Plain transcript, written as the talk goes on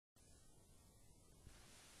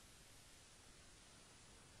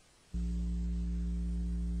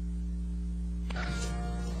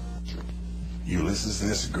Ulysses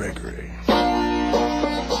S. Gregory.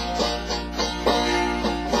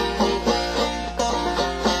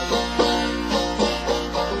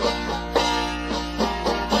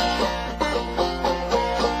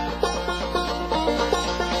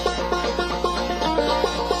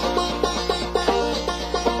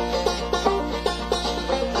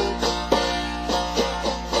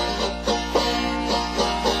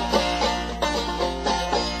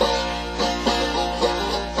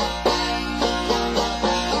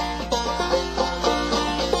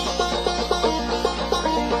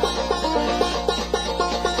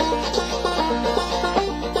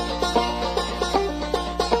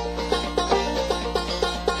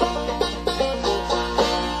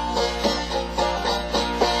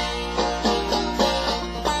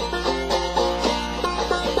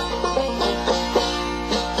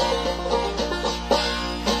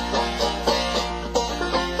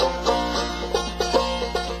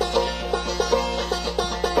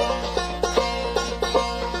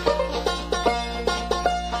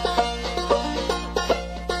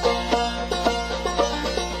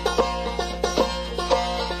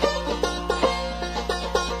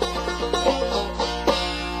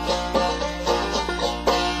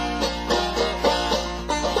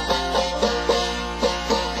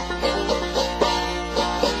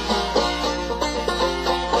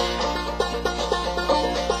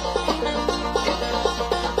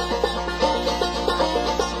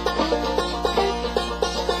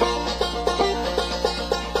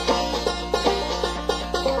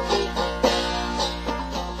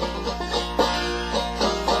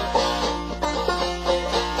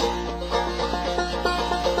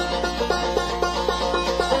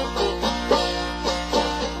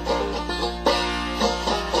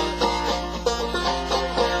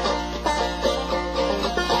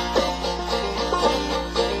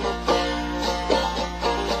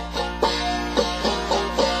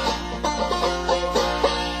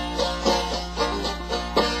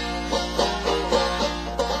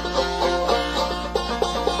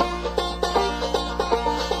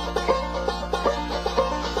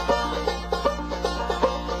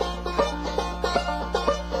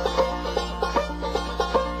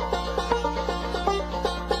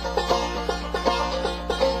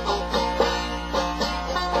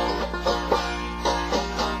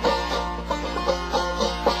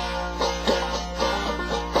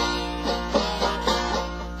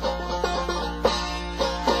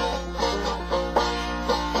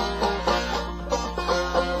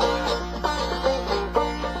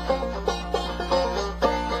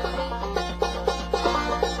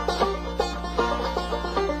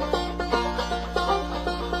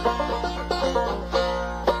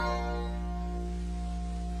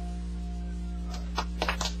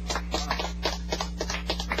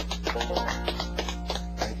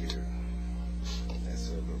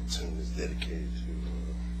 Dedicated to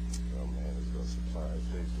a man who's going to supply his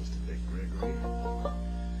days, Mr. Dick Gregory.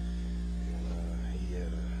 And he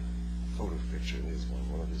had a photo picture in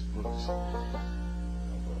one of his books of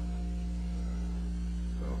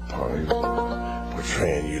a party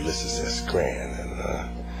portraying Ulysses S. Grant. And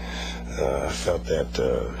I felt that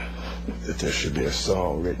there should be a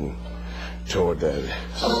song written toward that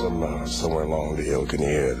somewhere along the Ilgan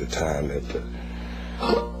ear at the time that the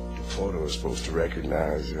photo was supposed to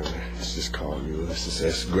recognize, and it's just called Ulysses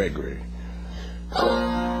S. Gregory.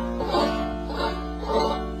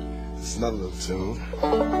 It's another little tune.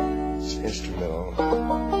 It's instrumental.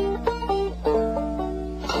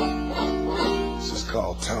 This is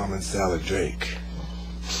called Tom and Sally Drake.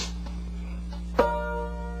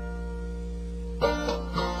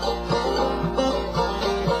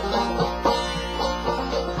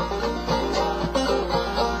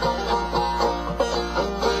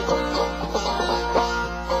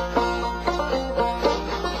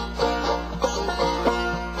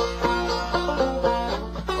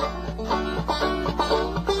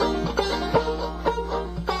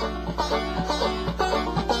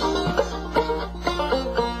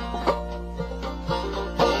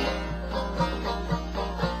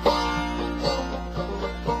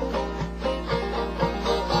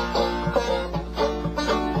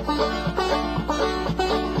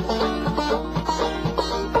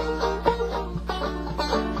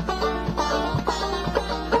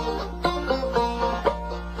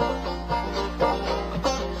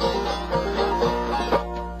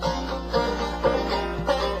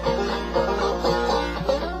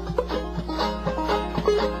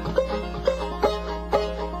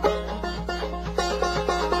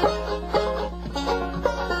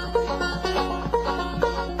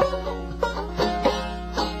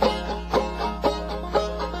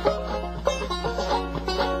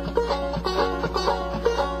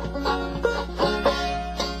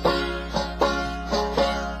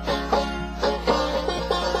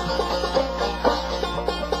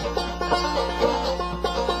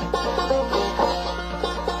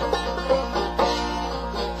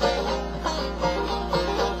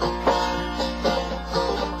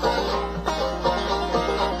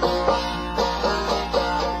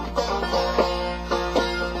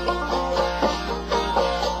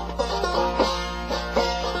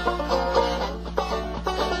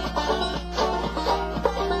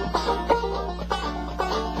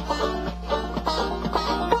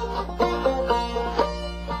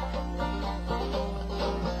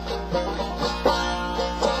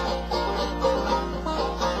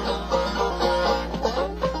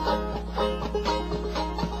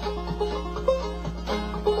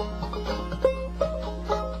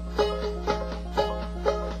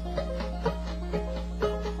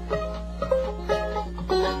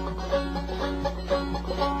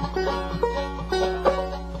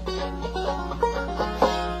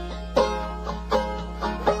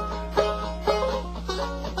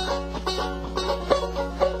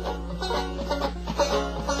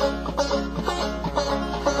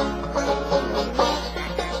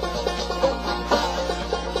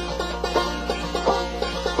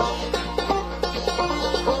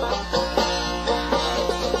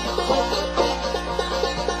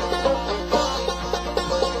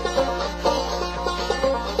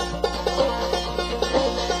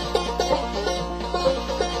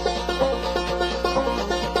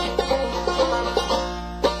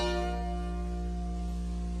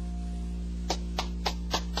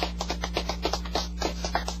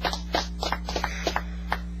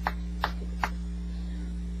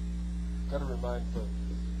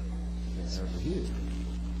 Over here.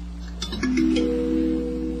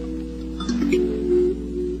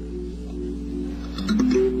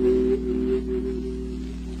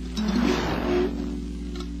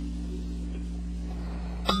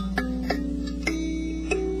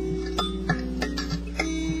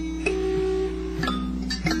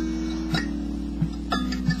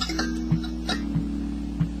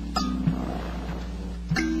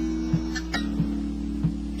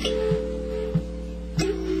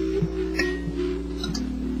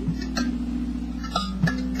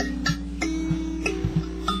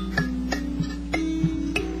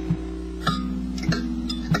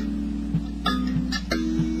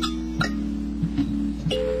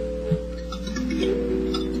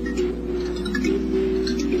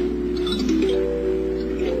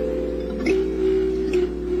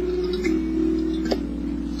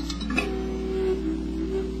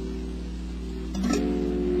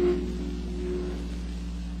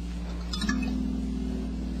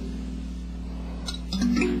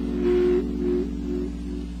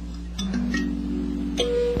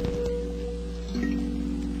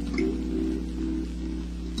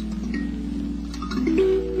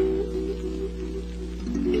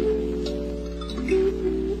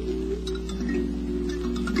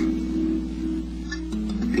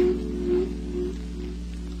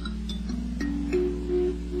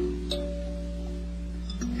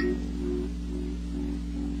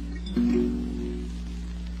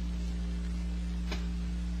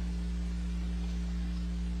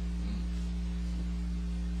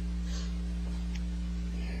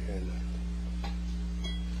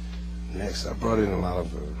 Next, I brought in a lot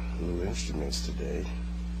of new instruments today,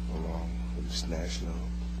 along with this national.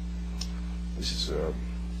 This is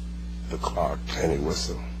the Clark penny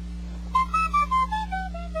whistle.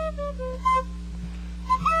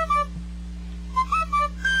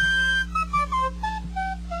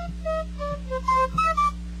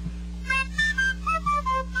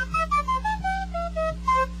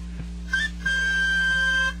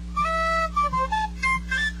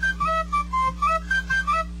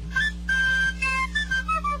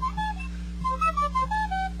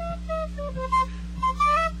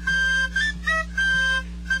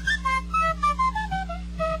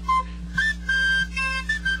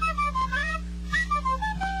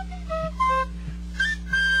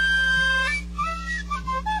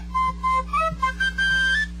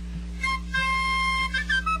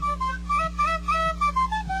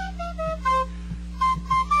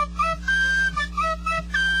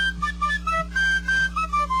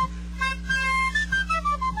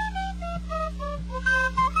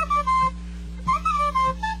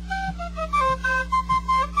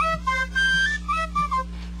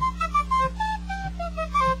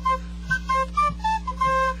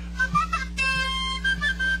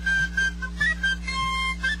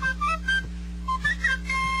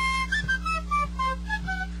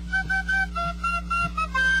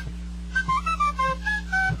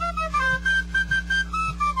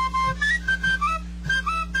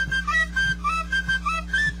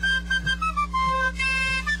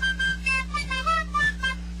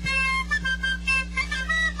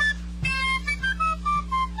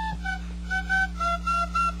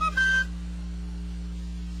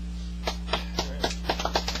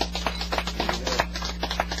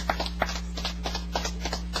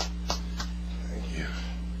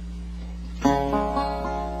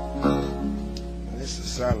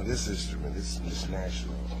 Sound of this instrument, this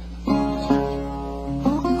national.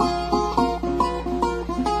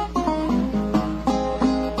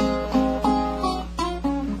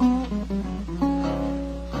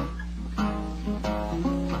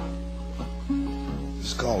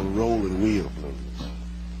 It's called Rolling Wheel Blues.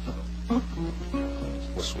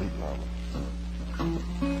 With Sweet Mama.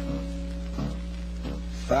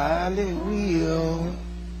 Find a wheel,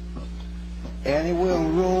 and it will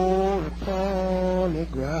roll upon the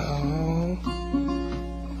ground.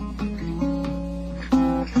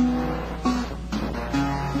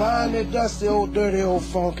 Find that dusty old, dirty old,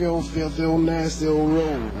 funky old, filthy old, nasty old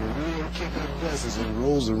road. The wheel kicking presses and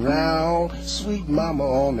rolls around. Sweet mama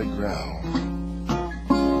on the ground. Oh,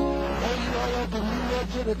 you all up the wheel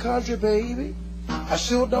to the country, baby. I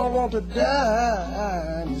sure don't want to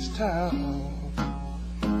die in this town.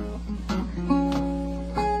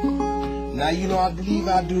 Now you know I believe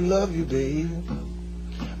I do love you, baby,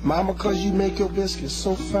 mama, 'cause you make your biscuits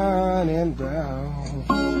so fine and brown.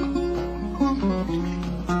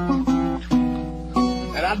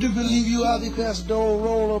 And I do believe you are the best dough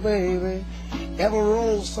roller, baby, ever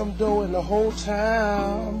roll some dough in the whole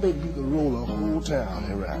town. Baby, you can roll a whole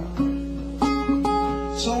town around.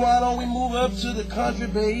 So why don't we move up to the country,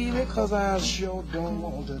 baby? 'Cause I sure don't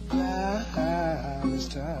want to die this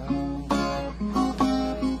time.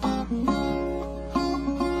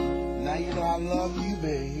 Now you know I love you,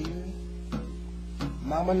 baby.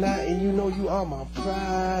 Mama, now, and you know you are my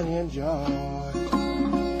pride and joy.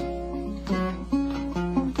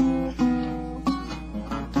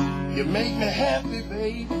 You make me happy,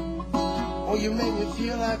 baby. Oh, you make me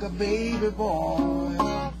feel like a baby boy.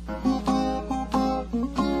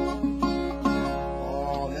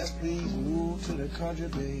 Oh, let's please move to the country,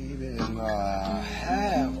 baby, and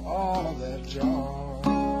have all of that joy.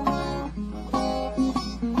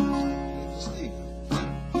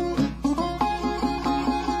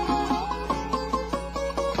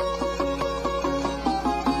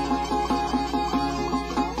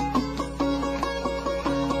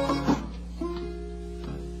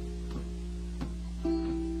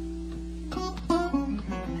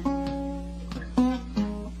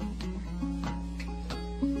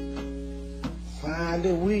 Find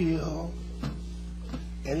a wheel,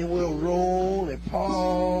 and it will roll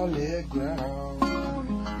upon the ground.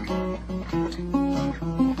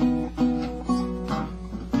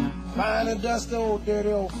 Find a dusty old,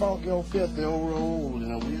 dirty old, funky old, filthy old road,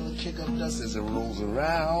 and a wheel will kick up dust as it rolls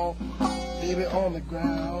around, baby, on the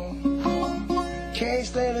ground. Can't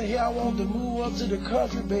stand it here, I want to move up to the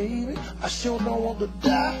country, baby. I sure don't want to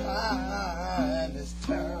die in this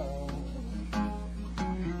town.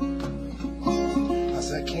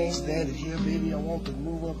 I can't stand it here, baby. I want to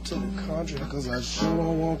move up to the country, 'cause I sure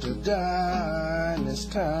don't want to die in this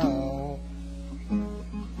town.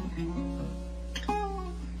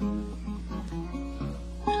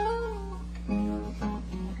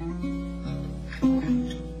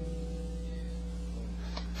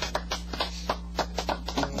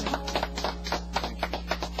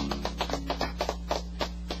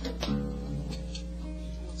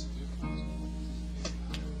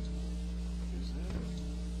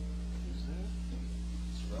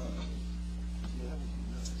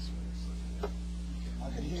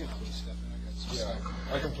 Yeah,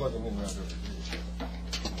 I can plug them in right over here.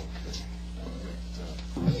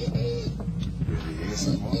 Really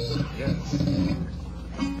ASMR? Yes.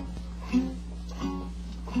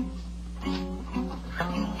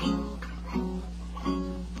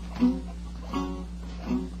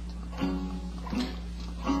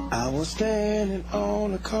 I was standing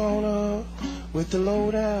on the corner with the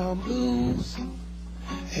low-down blues.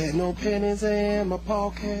 Had no pennies in my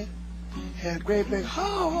pocket. Had great big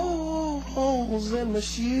holes in my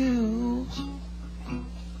shoes.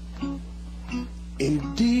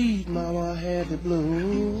 Indeed, Mama had the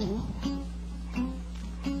blues.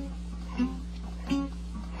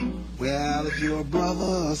 Well, if you're a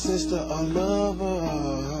brother, a sister, a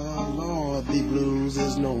lover, Lord, the blues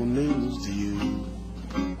is no news to you.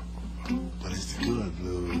 But it's the good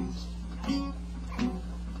blues.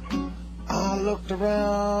 I looked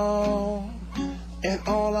around, and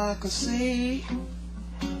all I could see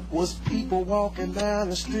was people walking down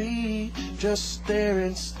the street, just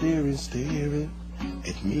staring, staring, staring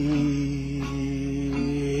at me.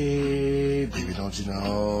 Baby, don't you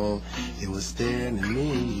know, they were staring at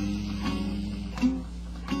me.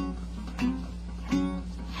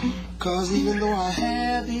 'Cause even though I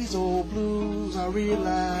had these old blues, I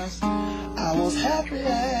realized I was happy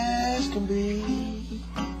as can be.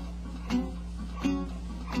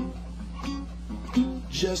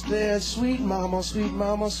 Just that sweet mama, sweet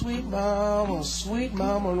mama, sweet mama, sweet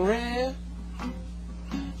mama ran.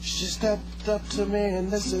 She stepped up to me,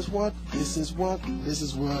 and this is what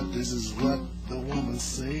the woman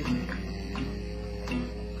said.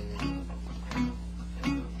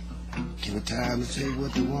 Give me time to tell you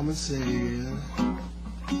what the woman said.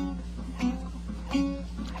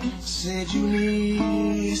 Said you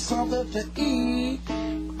need something to eat,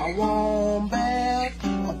 a warm bath,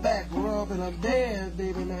 a back rub, and a bed,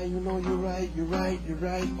 baby. Now you know you're right, you're right, you're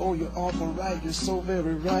right. Oh, you're awful right, you're so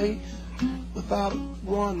very right. Without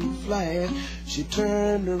one flash, she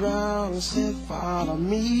turned around and said, follow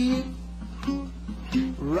me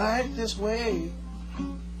right this way.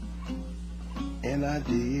 And I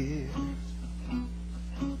did.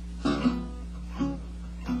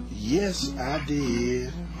 Yes, I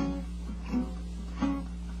did.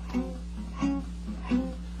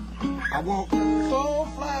 I walked 4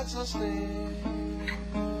 flights of stairs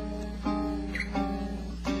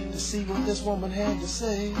to see what this woman had to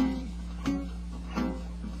say.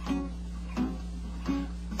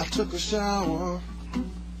 I took a shower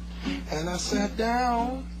and I sat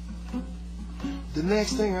down. The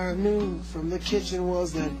next thing I knew from the kitchen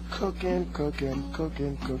was that cooking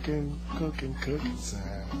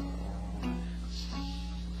sound.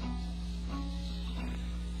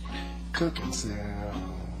 cooking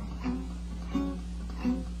sound.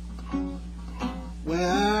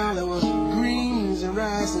 Well, there was greens and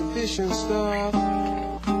rice and fish and stuff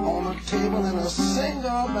on a table in a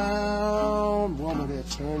single bound. Woman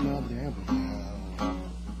that turned my damn down.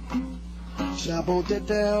 Shabbo da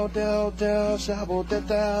dow dow dow, shabbo da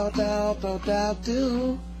dow dow dow dow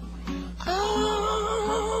do.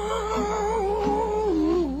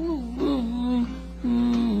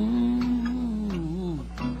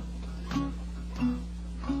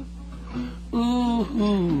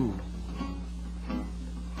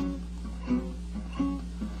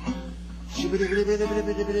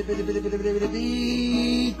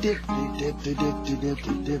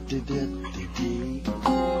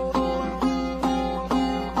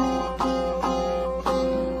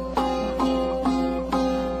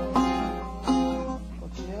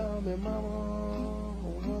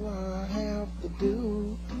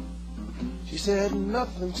 She said,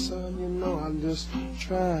 nothing, son, you know I'm just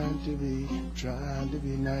trying to be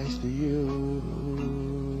nice to you.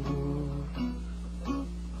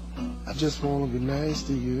 I just want to be nice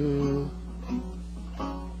to you.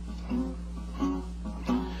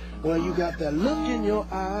 Well, you got that look in your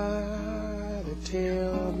eye that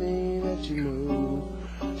tell me that you know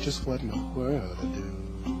just what in the world to do.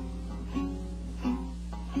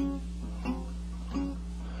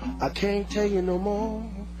 I can't tell you no more,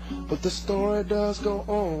 but the story does go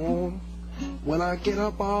on. When I get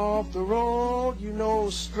up off the road, you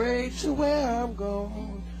know straight to where I'm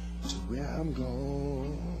going, to where I'm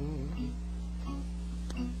going,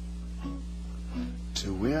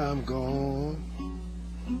 to where I'm going.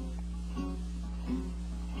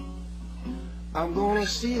 I'm gonna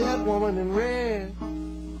see that woman in red,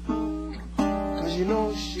 'cause you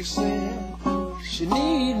know she said she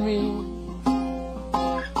need me.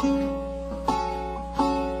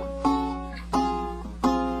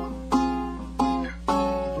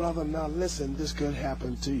 Now listen, this could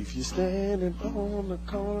happen to you if you're standing on the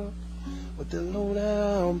corner with the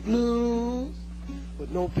low-down blues,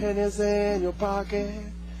 with no pennies in your pocket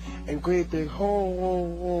and great big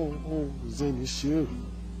holes in your shoes.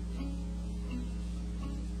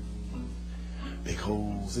 Big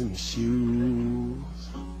holes in your shoes.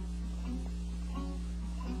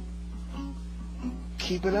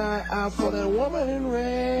 Keep an eye out for that woman in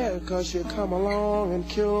red, 'cause she'll come along and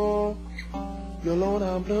cure your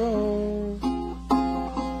low-down blues.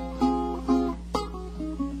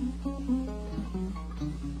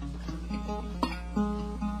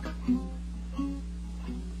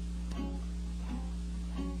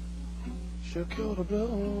 She'll cure the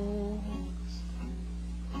blues.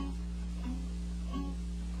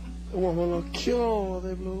 The woman will cure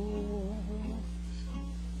the blues.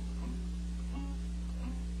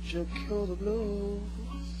 She'll cure the blues.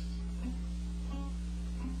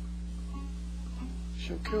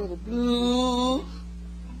 She'll cure the blues.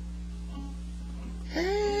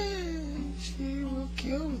 Hey, she will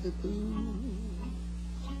cure the blues.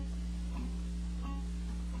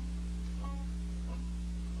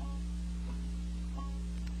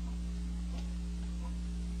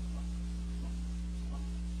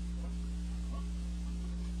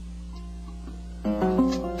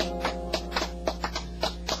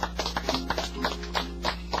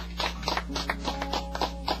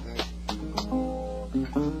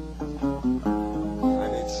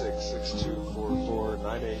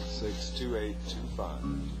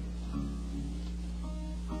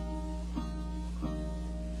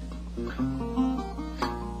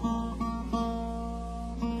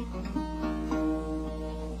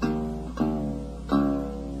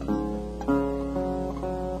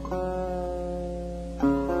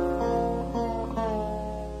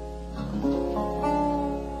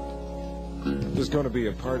 There's going to be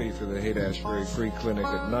a party for the Haight-Ashbury Free Clinic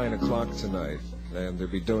at 9 o'clock tonight, and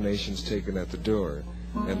there'll be donations taken at the door.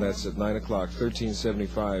 And that's at 9 o'clock,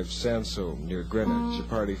 1375 Sansome near Greenwich, a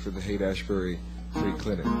party for the Haight-Ashbury Free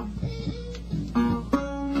Clinic.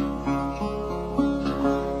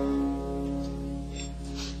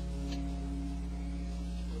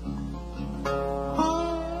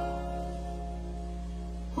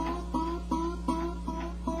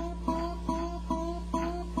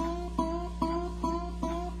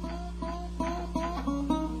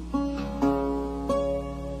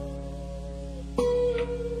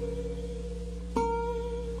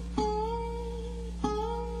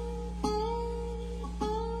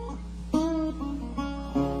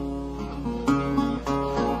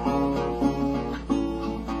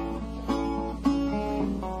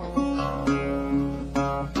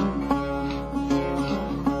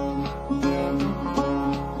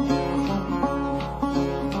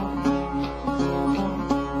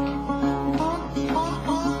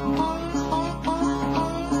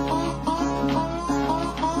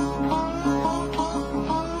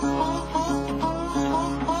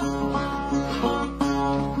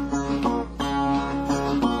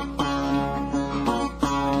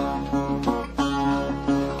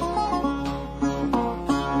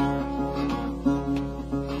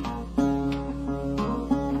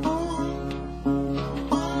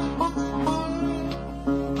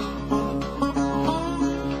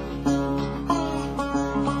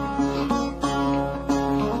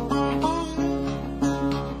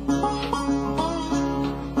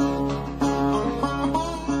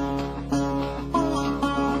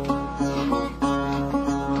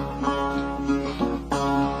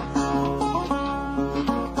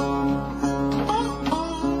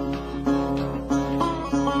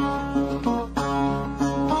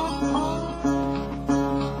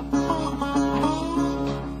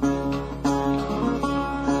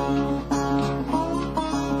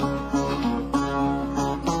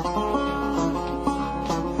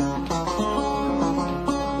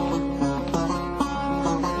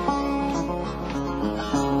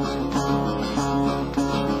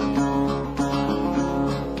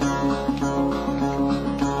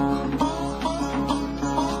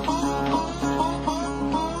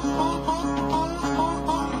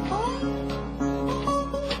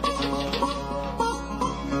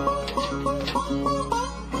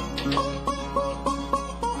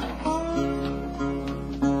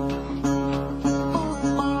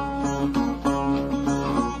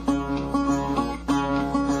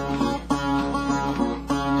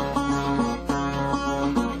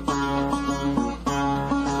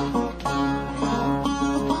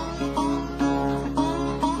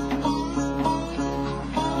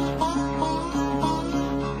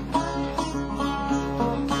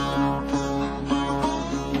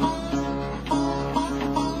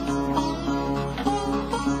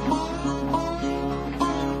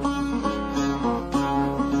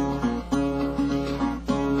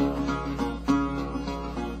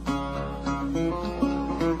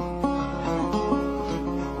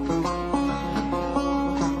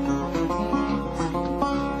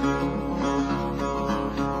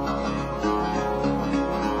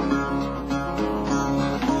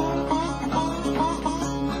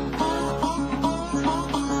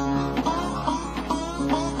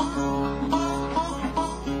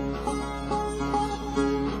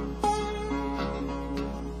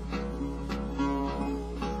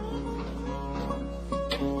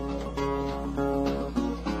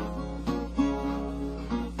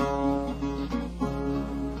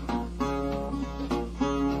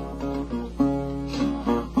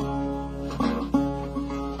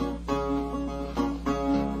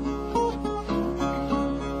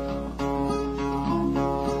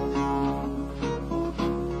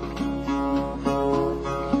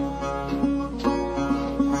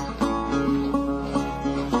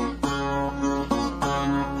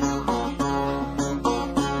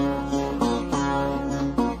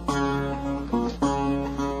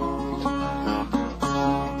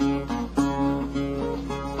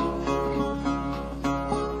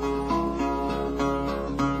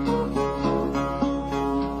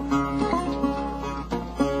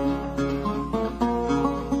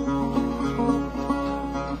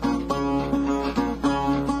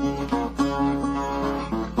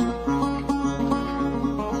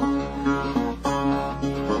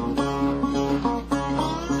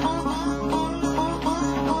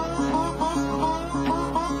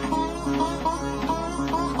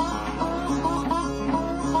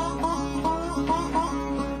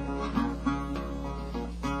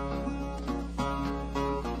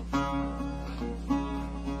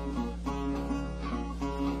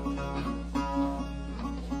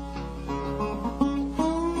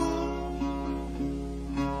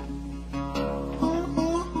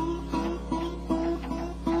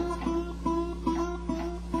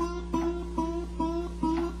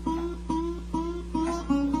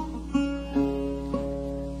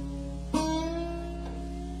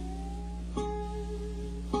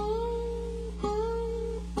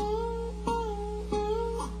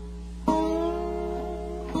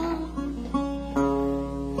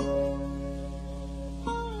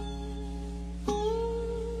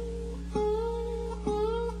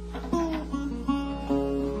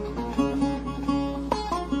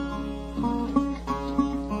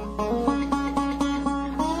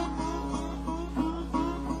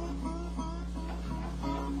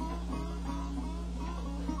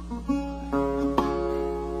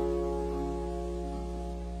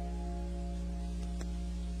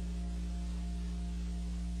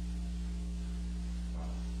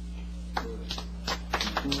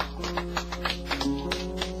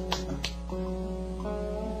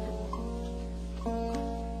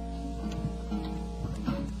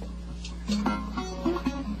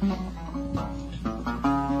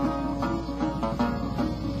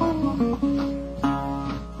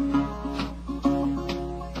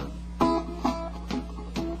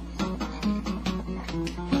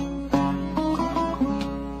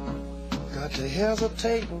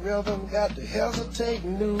 hesitating rhythm, got the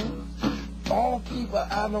hesitating blues. All the people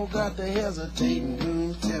I know got the hesitating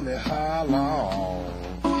blues. Tell me how long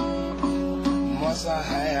must I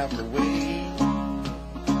have to wait?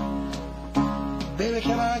 Baby,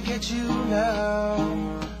 can I get you now?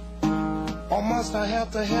 Or must I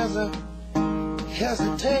have to hesitate?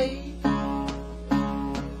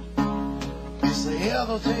 It's the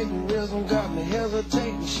hesitating rhythm, got me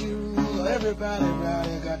hesitating shoes. Everybody around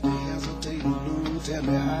here got the hesitating blues. Tell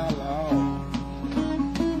me how long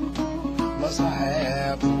must I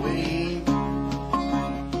have to wait?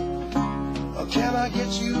 Or can I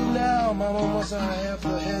get you now, mama? Must I have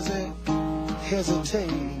to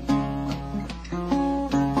hesitate?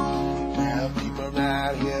 Now people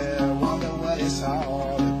around here wonder what it's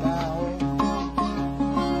all about.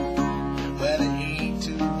 Well, it ain't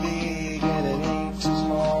too big and it ain't too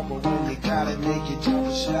small, but when you got it, make you jump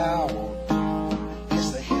and shower.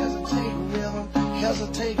 It's the hesitating rhythm,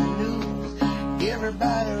 hesitating news.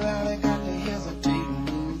 Everybody around here got the hesitating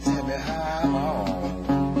news. Tell me how long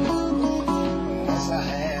must I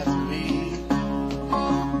have to wait?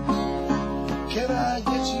 Can I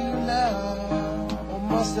get you now, or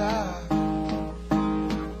must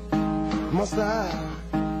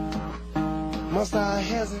I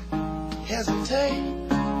hesitate?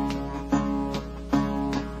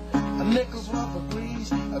 A nickel's worth of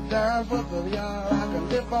grease, a dime's worth of yard. I can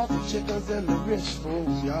live off the chickens in the rich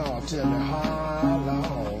folks' yard. Tell me how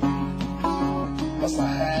long must I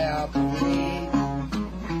have to wait?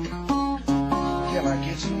 Can I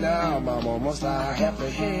get you now, mama? Must I have to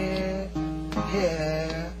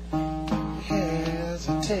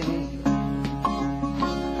hesitate?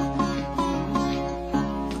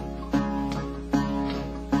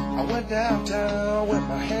 I went downtown with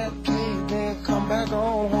my hat caved in, come back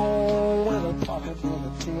on home with a pocket full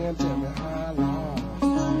of tin. Tell me how long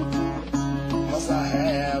must I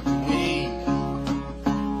have to wait?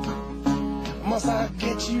 Must I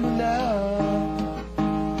get you now?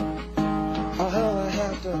 Or do I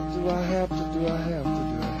have to,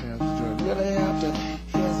 really have to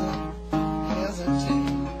hesitate?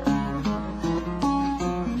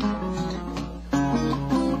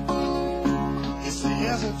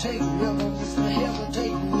 Hesitating rhythm, it's the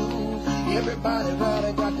hesitating blues. Everybody around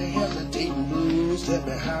here got the hesitating blues. Tell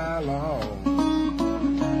me how long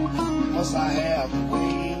must I have to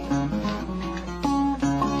wait?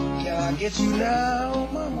 Can I get you now,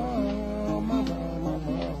 mama?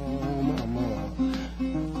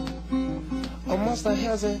 Or must I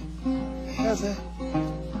hesitate?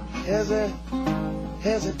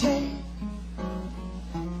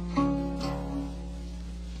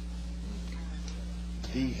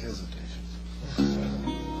 The hesitation.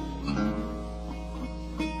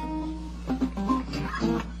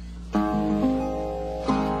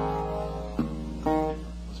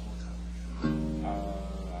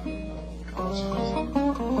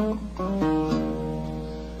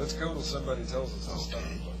 Let's go till somebody tells us to stop.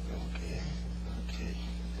 Okay.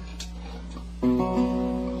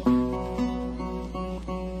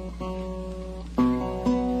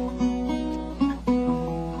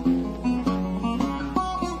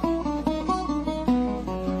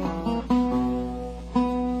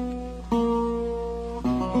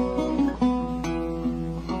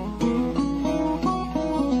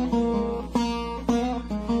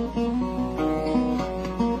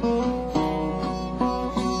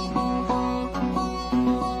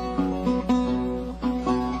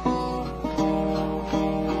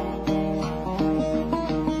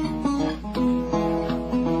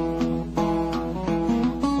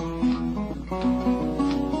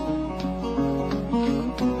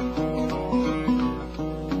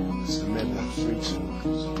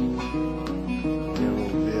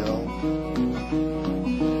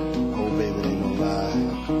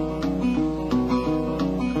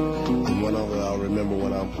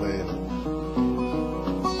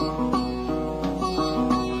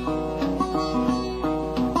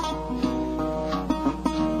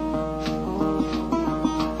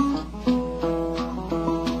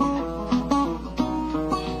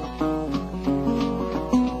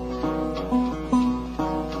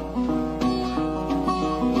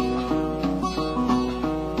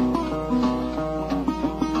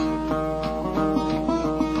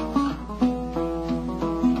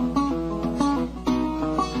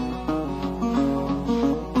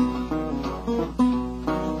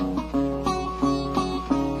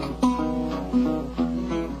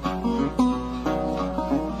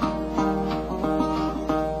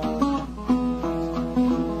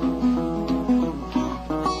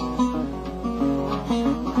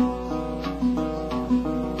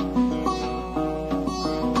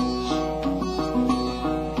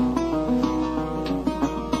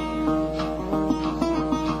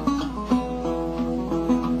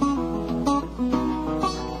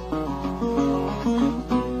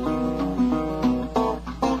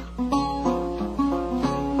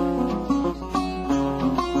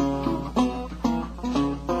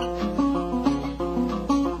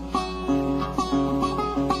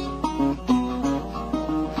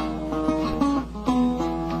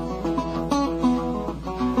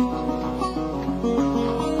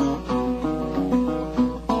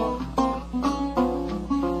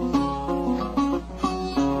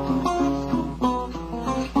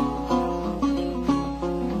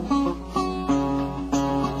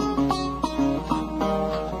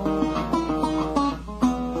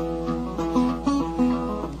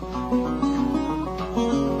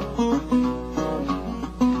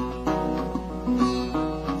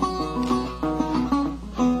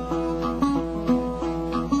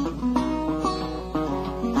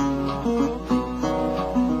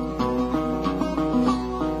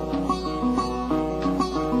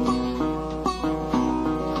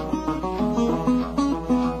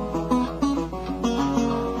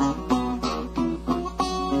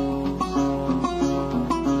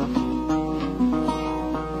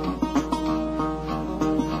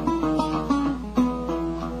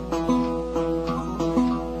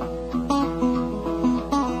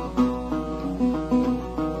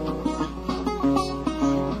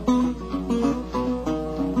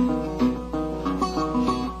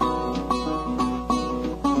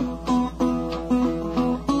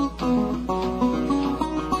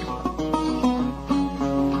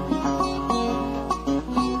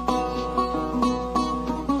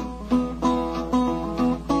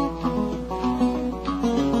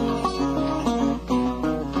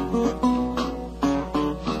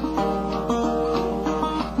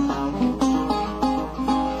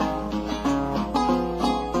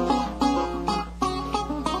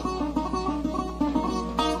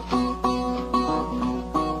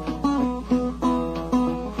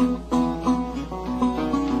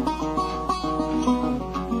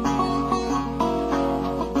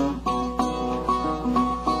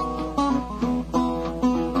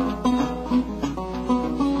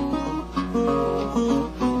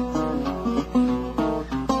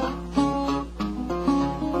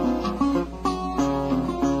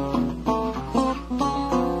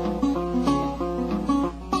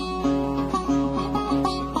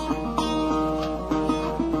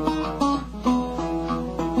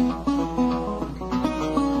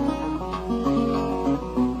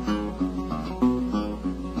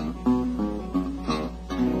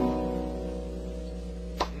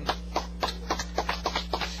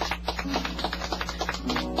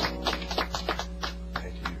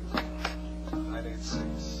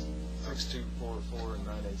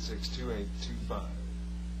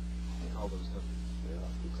 all those numbers. Yeah,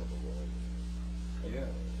 I'll do a couple more. Yeah.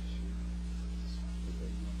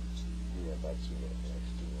 Yeah, about 2 minutes.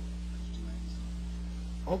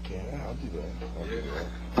 Okay, I'll do that. I'll do that.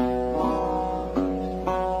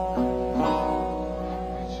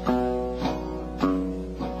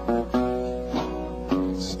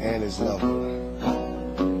 And his lover.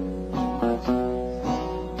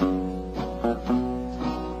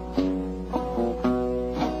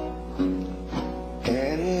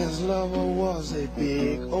 And his lover was a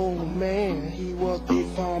big old man. He was a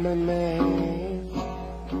farming man.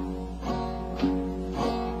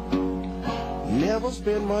 Never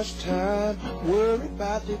spend much time worried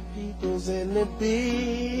about the peoples in the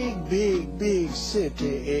big, big, big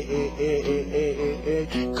city.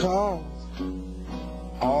 Cause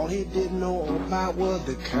all he didn't know about was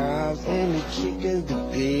the cows and the chickens, the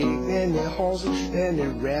pigs and the horses and the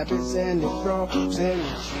rabbits and the frogs and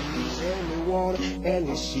the trees and the water and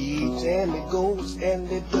the sheep and the goats and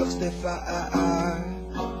the ducks that fly.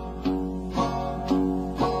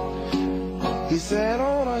 He sat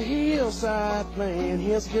on a hillside playing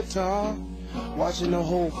his guitar, watching the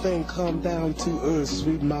whole thing come down to earth,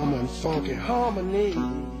 sweet mama and funky harmony.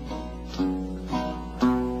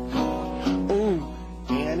 Ooh,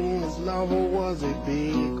 and his lover was a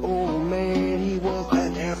big old man. He was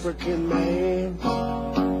an African man.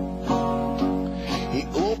 He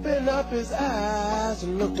opened up his eyes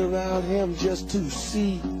and looked around him just to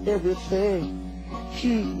see everything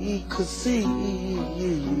he could see.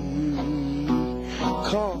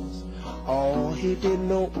 Cause all he didn't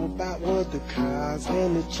know about was the cows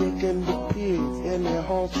and the chicken, the pigs and the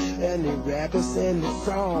horse and the rabbits and the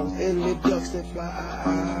frogs and the ducks that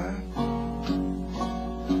fly.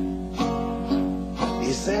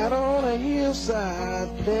 He sat on a hillside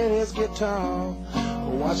playing his guitar,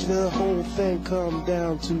 watching the whole thing come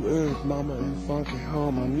down to earth, mama and funky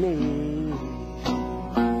harmony.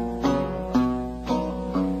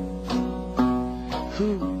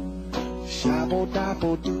 Shabbo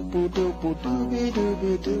dabbo doobo doobo dooby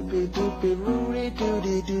dooby dooby dooby rooty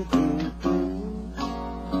doody doo doo doo.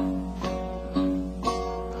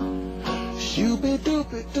 Shooby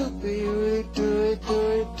dooby dooby rooty dooby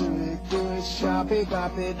dooby dooby dooby. Shabby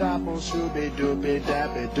dabby dabbo shooby dooby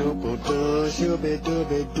dabby doobo doo. Shooby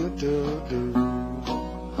dooby doo doo doo.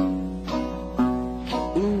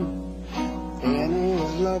 Ooh, and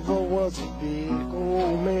his lover was a big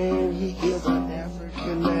old man. He is an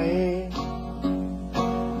African man.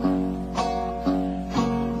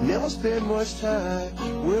 Never spend much time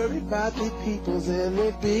worried about the peoples in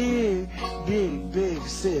the big, big, big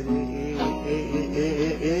city.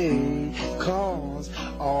 Cause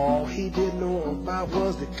all he didn't know about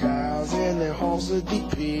was the cows and the horses, the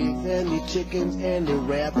pigs and the chickens and the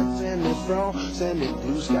rabbits and the frogs and the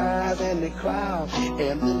blue skies and the clouds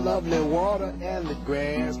and the lovely water and the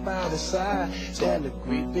grass by the side and the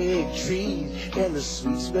great big trees and the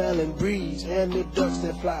sweet smelling breeze and the ducks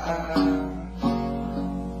that fly.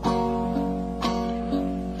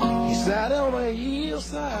 Sat on a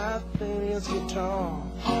hillside playing his guitar,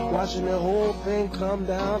 watching the whole thing come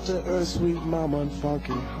down to earth, sweet mama and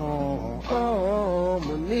funky harmony.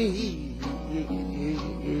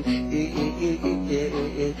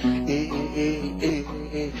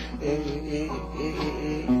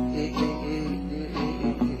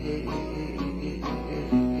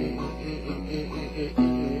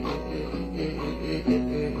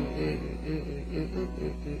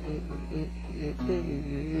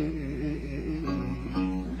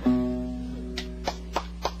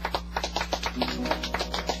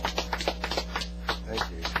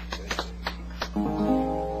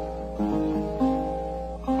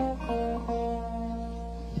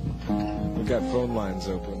 Got phone lines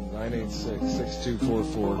open,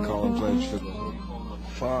 986-6244, call and pledge for the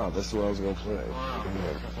Wow, that's what I was going to play.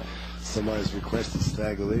 Yeah. Somebody's requested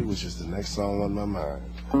Stagger Lee, which is the next song on my mind.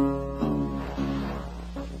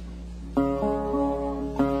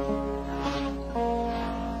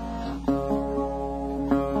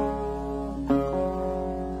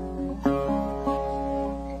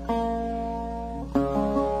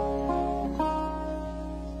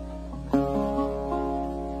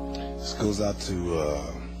 Goes out to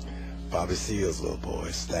Bobby Seale's little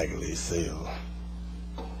boy, Stagger Lee Seal.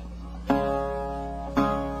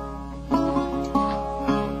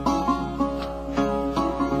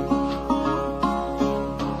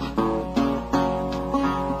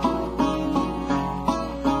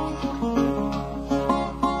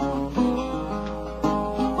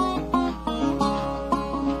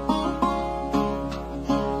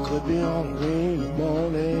 Could be on a rainy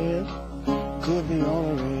morning, could be on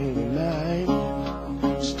a rainy night.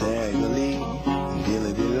 Stagger Lee,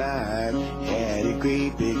 Billy be like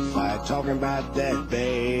talking about that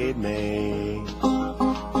bad man.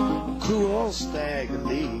 Crew on Stagger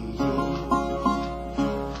Lee.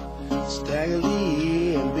 Stagger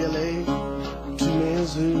Lee and Billy, two men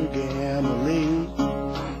who gambling.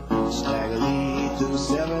 Stagger Lee through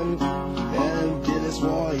 7 and Billy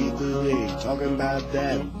swore he through 8, talking about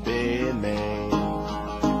that bad man.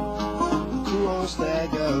 Crew on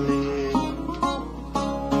Stagger Lee.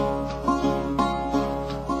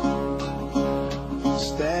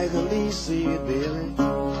 Stagger Lee said, Billy,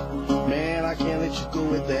 man, I can't let you go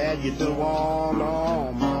with that. You don't want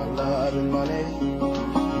all my love and money.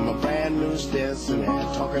 My brand new Stetson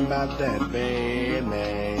hat, talking about that bad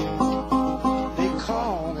man. They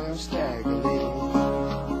call him Stagger Lee.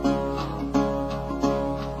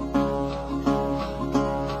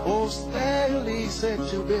 Oh, Stagger Lee said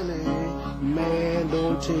to Billy, man,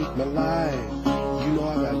 don't take my life. You know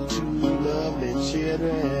I got 2 lovely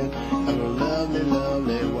children and a lovely,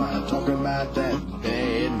 lovely wife, talking about that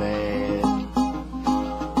bad man.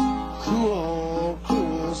 Cruel,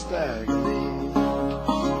 cruel Stagger Lee.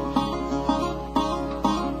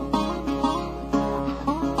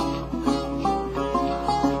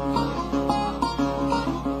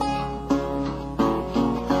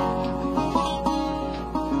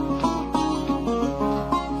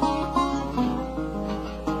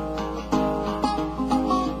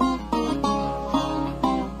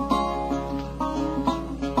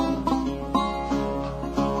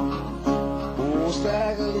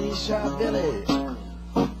 Stagger Lee shot Billy.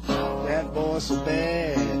 That boy so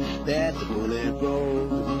bad that the bullet broke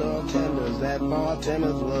the little tenders. That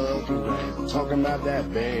bartender's looking great, talking about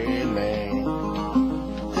that bad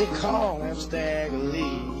man. They call him Stagger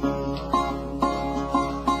Lee.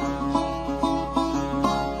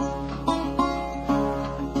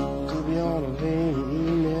 Could be on a rainy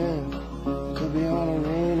evening, could be on a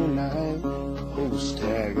rainy night. Oh,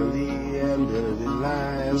 Stagger Lee and Billy the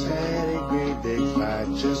Lions had a great big fight,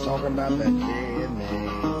 just talking about that dead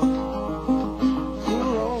man.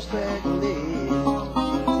 Poor old Stagger Lee.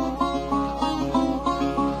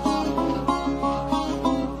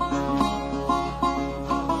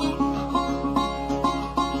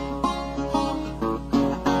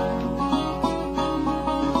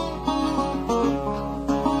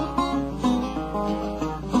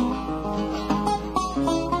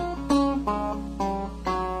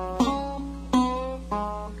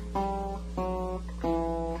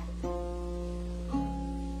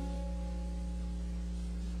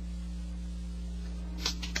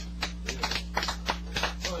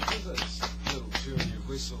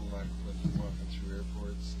 Whistle like when you're walking through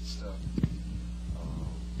airports and stuff.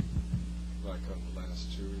 Like on the last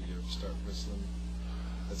tour, you ever start whistling?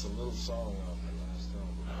 It's a little song off the last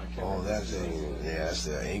album. I can't remember that the thing, song. yeah, I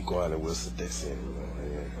said, I ain't going to whistle this anymore.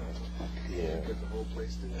 Yeah. You get the whole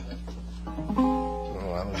place doing that?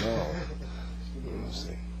 Oh, I don't know. Let me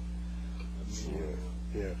see.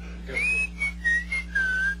 Yeah. You gotta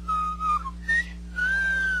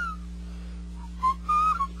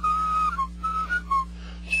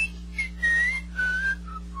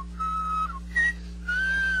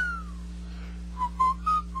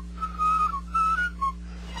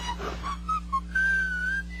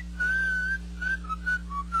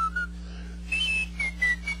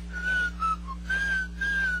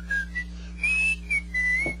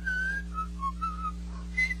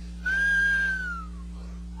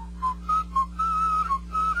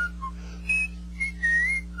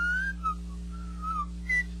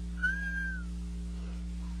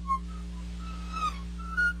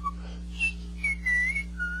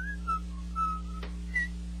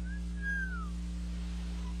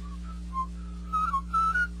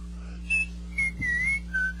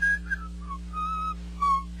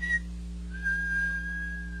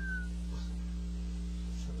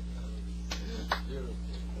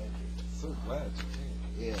so glad you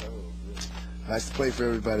came. Yeah. Nice to play for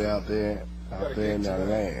everybody out there in that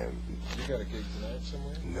land. You got a gig tonight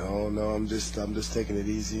somewhere? No, I'm just taking it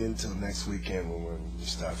easy until next weekend when we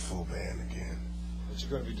start full band again. What you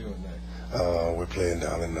gonna be doing next? We're playing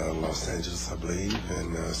down in Los Angeles, I believe,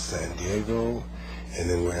 and San Diego, and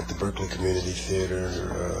then we're at the Berkeley Community Theater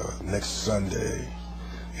next Sunday.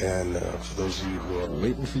 And for those of you who are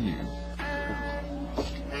waiting for you.